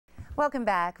Welcome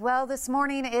back. Well, this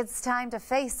morning it's time to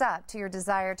face up to your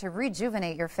desire to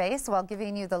rejuvenate your face while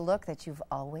giving you the look that you've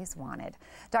always wanted.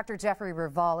 Dr. Jeffrey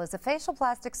Reval is a facial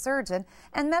plastic surgeon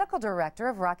and medical director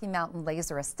of Rocky Mountain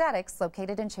Laser Aesthetics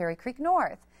located in Cherry Creek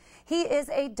North. He is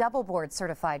a double board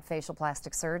certified facial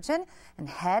plastic surgeon and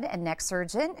head and neck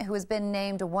surgeon who has been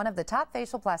named one of the top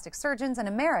facial plastic surgeons in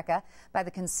America by the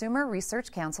Consumer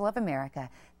Research Council of America.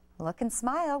 Look and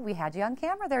smile. We had you on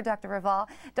camera there, Dr. Reval.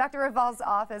 Dr. Reval's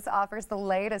office offers the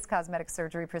latest cosmetic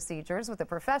surgery procedures with a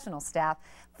professional staff,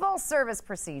 full-service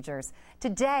procedures.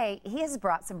 Today, he has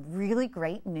brought some really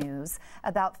great news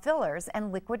about fillers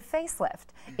and liquid facelift.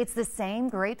 It's the same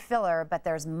great filler, but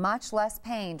there's much less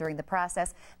pain during the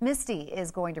process. Misty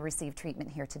is going to receive treatment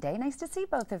here today. Nice to see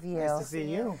both of you. Nice to see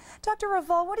you. Dr.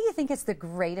 Reval, what do you think is the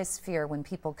greatest fear when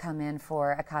people come in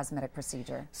for a cosmetic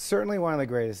procedure? Certainly one of the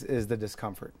greatest is the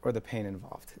discomfort or the pain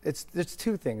involved. It's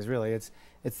two things really. It's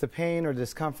the pain or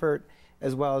discomfort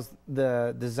as well as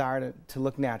the desire to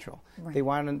look natural. Right. They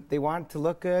want to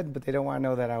look good, but they don't want to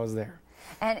know that I was there.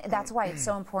 And that's why it's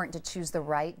so important to choose the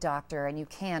right doctor, and you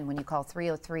can when you call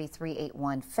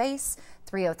 303-381-FACE,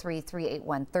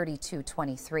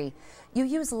 303-381-3223. You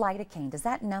use lidocaine. Does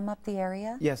that numb up the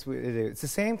area? Yes, we do. It's the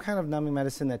same kind of numbing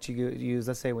medicine that you use,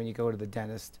 let's say, when you go to the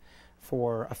dentist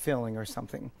for a filling or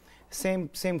something. Same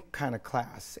kind of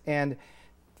class. And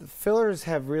the fillers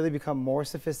have really become more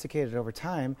sophisticated over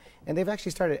time, and they've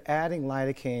actually started adding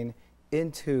lidocaine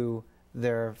into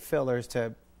their fillers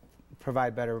to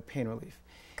provide better pain relief.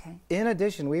 Okay. In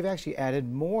addition, we've actually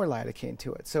added more lidocaine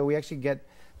to it. So we actually get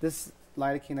this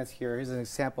lidocaine that's here. Here's an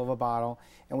example of a bottle,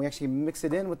 and we actually mix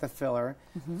it in with the filler,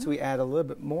 so we add a little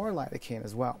bit more lidocaine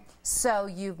as well. So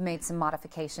you've made some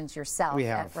modifications yourself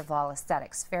at Reval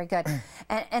Aesthetics. Very good.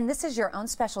 And this is your own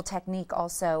special technique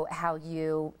also, how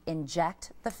you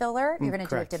inject the filler. You're going to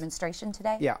do a demonstration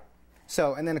today? Yeah.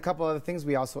 So, and then a couple other things.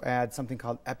 We also add something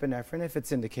called epinephrine if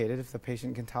it's indicated, if the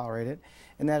patient can tolerate it,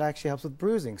 and that actually helps with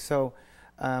bruising. So,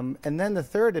 and then the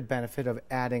third benefit of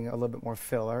adding a little bit more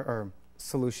filler or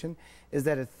solution is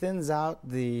that it thins out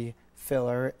the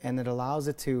filler and it allows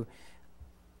it to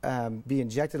be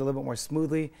injected a little bit more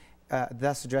smoothly,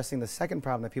 thus addressing the second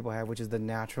problem that people have, which is the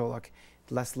natural look,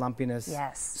 less lumpiness.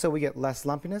 Yes. So we get less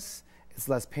lumpiness, it's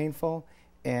less painful,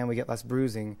 and we get less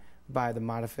bruising by the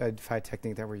modified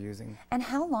technique that we're using. And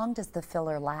how long does the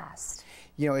filler last?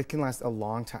 You know, it can last a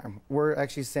long time. We're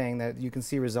actually saying that you can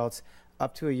see results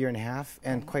up to 1.5 years,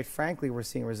 and quite frankly, we're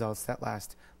seeing results that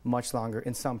last much longer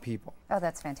in some people. Oh,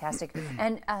 that's fantastic.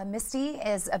 And Misty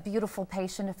is a beautiful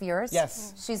patient of yours.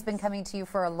 Yes. She's been coming to you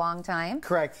for a long time.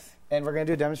 Correct. And we're going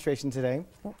to do a demonstration today.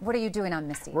 What are you doing on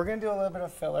Misty? We're going to do a little bit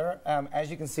of filler.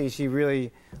 As you can see, she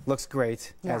really looks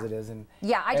great as it is. And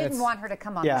I didn't want her to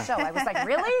come on the show. I was like,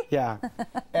 really? Yeah.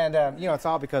 And, you know, it's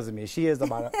all because of me. She is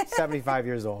about 75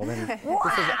 years old. And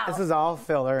this is all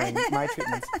filler and my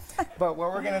treatments. But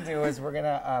what we're going to do is we're going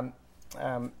to,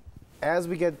 as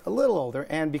we get a little older,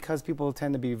 and because people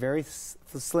tend to be very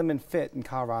slim and fit in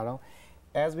Colorado,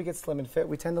 as we get slim and fit,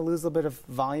 we tend to lose a little bit of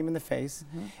volume in the face.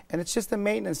 And it's just a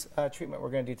maintenance treatment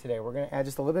we're going to do today. We're going to add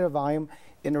just a little bit of volume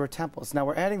into our temples. Now,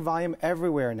 we're adding volume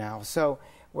everywhere now. So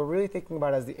we're really thinking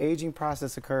about as the aging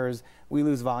process occurs, we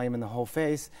lose volume in the whole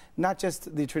face, not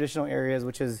just the traditional areas,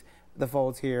 which is the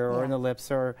folds here or in the lips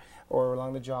or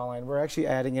along the jawline. We're actually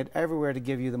adding it everywhere to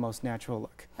give you the most natural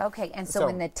look. Okay, and so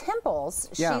in the temples,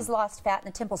 she's lost fat in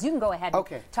the temples. You can go ahead and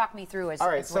talk me through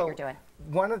what you're doing.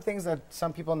 One of the things that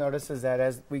some people notice is that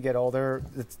as we get older,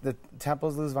 the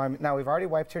temples lose volume. Now, we've already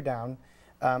wiped her down,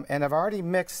 and I've already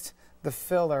mixed the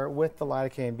filler with the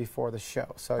lidocaine before the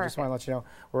show. So I just want to let you know,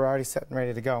 we're already set and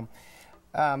ready to go.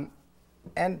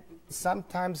 And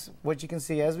sometimes what you can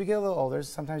see as we get a little older,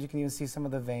 sometimes you can even see some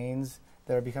of the veins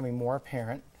that are becoming more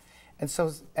apparent. And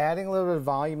so adding a little bit of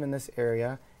volume in this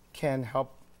area can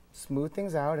help smooth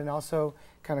things out and also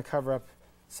kind of cover up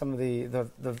some of the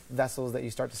vessels that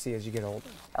you start to see as you get older.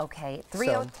 Okay,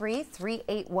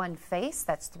 303-381-FACE,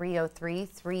 that's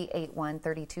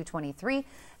 303-381-3223.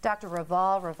 Dr.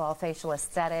 Reval Facial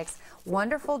Aesthetics,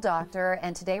 wonderful doctor,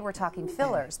 and today we're talking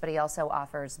fillers, but he also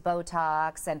offers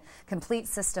Botox and complete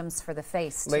systems for the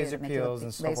face, too. Laser peels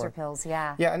and so forth. Laser pills,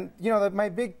 yeah. Yeah, and you know, my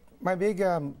big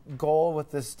goal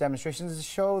with this demonstration is to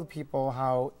show people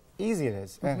how easy it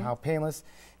is and how painless,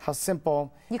 how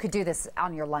simple. You could do this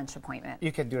on your lunch appointment.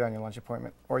 You could do it on your lunch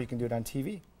appointment, or you can do it on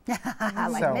TV.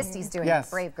 Like Misty's doing,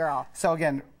 brave girl. So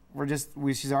again,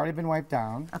 she's already been wiped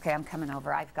down. Okay, I'm coming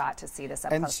over. I've got to see this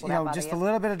up and close. You know, just a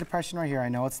little bit of depression right here. I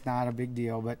know it's not a big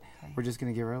deal, but we're just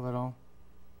going to give her a little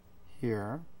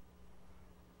here.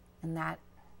 And that,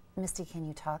 Misty, can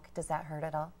you talk? Does that hurt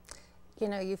at all? You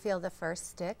know, you feel the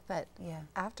first stick, but Yeah.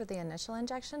 after the initial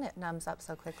injection, it numbs up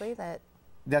so quickly that...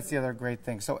 That's the other great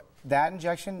thing. So that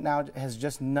injection now has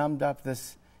just numbed up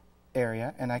this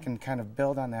area, and I can kind of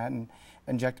build on that and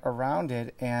inject around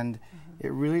it, and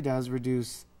it really does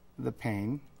reduce the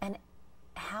pain. And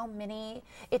how many,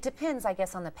 it depends, I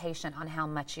guess, on the patient on how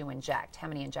much you inject, how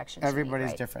many injections Everybody's you need,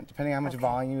 right? different, depending on how much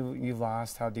volume you've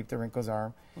lost, how deep the wrinkles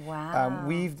are. Wow.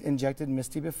 We've injected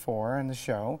Misty before in the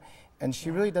show, and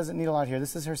she really doesn't need a lot here.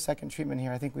 This is her second treatment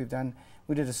here. I think we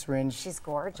did a syringe. She's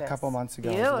gorgeous. A couple months ago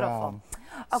Beautiful. as well.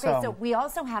 Okay, so we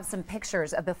also have some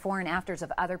pictures of before and afters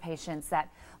of other patients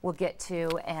that we'll get to,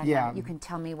 and you can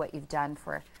tell me what you've done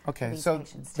for these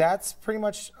patients. That's pretty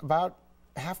much about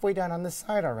halfway done on this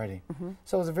side already.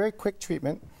 So it was a very quick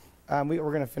treatment. We're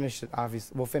going to finish it,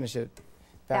 obviously. We'll finish it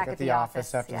back at the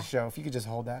office after the show. If you could just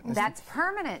hold that. That's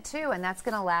permanent, too, and that's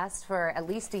going to last for at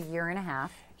least a year and a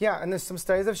half. Yeah, and there's some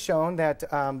studies have shown that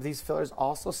these fillers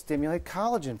also stimulate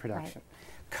collagen production.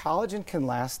 Collagen can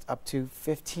last up to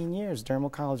 15 years,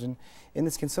 dermal collagen in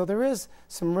the skin. So there is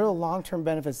some real long-term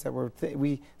benefits that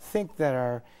we think that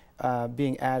are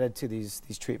being added to these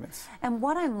treatments. And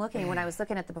what I'm looking, when I was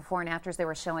looking at the before and afters they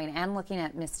were showing and looking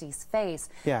at Misty's face,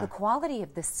 the quality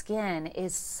of the skin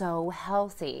is so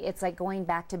healthy. It's like going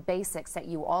back to basics that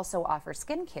you also offer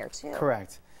skincare too.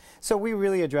 Correct. So we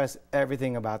really address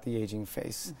everything about the aging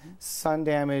face. Sun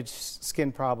damage,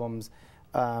 skin problems,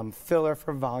 filler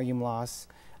for volume loss,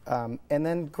 and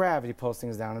then gravity pulls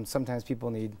things down, and sometimes people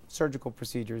need surgical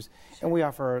procedures, and we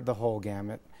offer the whole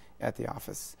gamut at the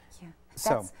office.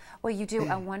 Well, you do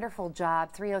a wonderful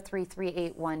job.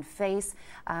 303-381-FACE.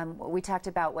 We talked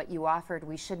about what you offered.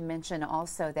 We should mention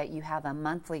also that you have a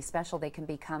monthly special. They can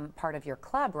become part of your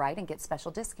club, right, and get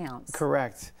special discounts.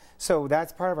 Correct. So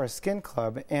that's part of our skin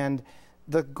club, and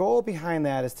the goal behind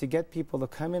that is to get people to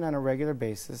come in on a regular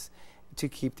basis to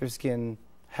keep their skin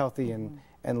healthy and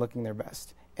looking their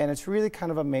best. And it's really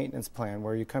kind of a maintenance plan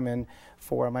where you come in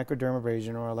for a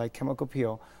microdermabrasion or a light chemical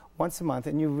peel once a month,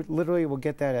 and you literally will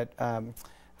get that at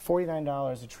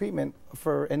 $49 a treatment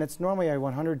and it's normally a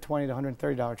 $120 to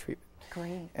 $130 treatment.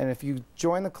 Great. And if you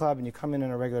join the club and you come in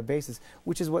on a regular basis,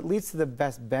 which is what leads to the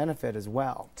best benefit as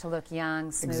well. To look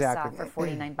young, smooth, soft for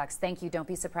 $49. Thank you. Don't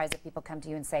be surprised if people come to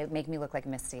you and say, make me look like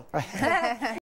Misty.